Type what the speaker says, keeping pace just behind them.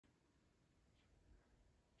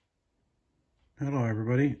Hello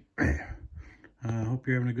everybody. Hope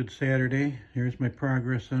you're having a good Saturday. Here's my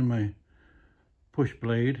progress on my push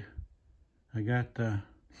blade. I got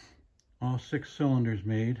all 6 cylinders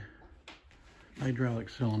made, hydraulic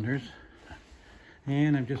cylinders,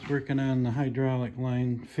 and I'm just working on the hydraulic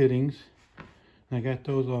line fittings. I got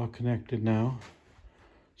those all connected now,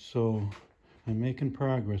 so I'm making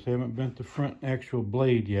progress. I haven't bent the front actual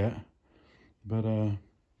blade yet, but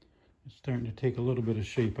it's starting to take a little bit of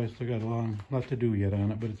shape. I still got a lot to do yet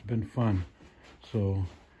on it, but it's been fun. So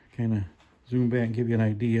kind of zoom back and give you an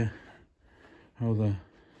idea how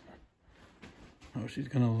she's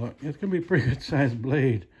gonna look. It's gonna be a pretty good sized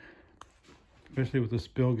blade, especially with the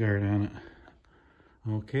spill guard on it.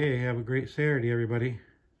 Okay, have a great Saturday, everybody.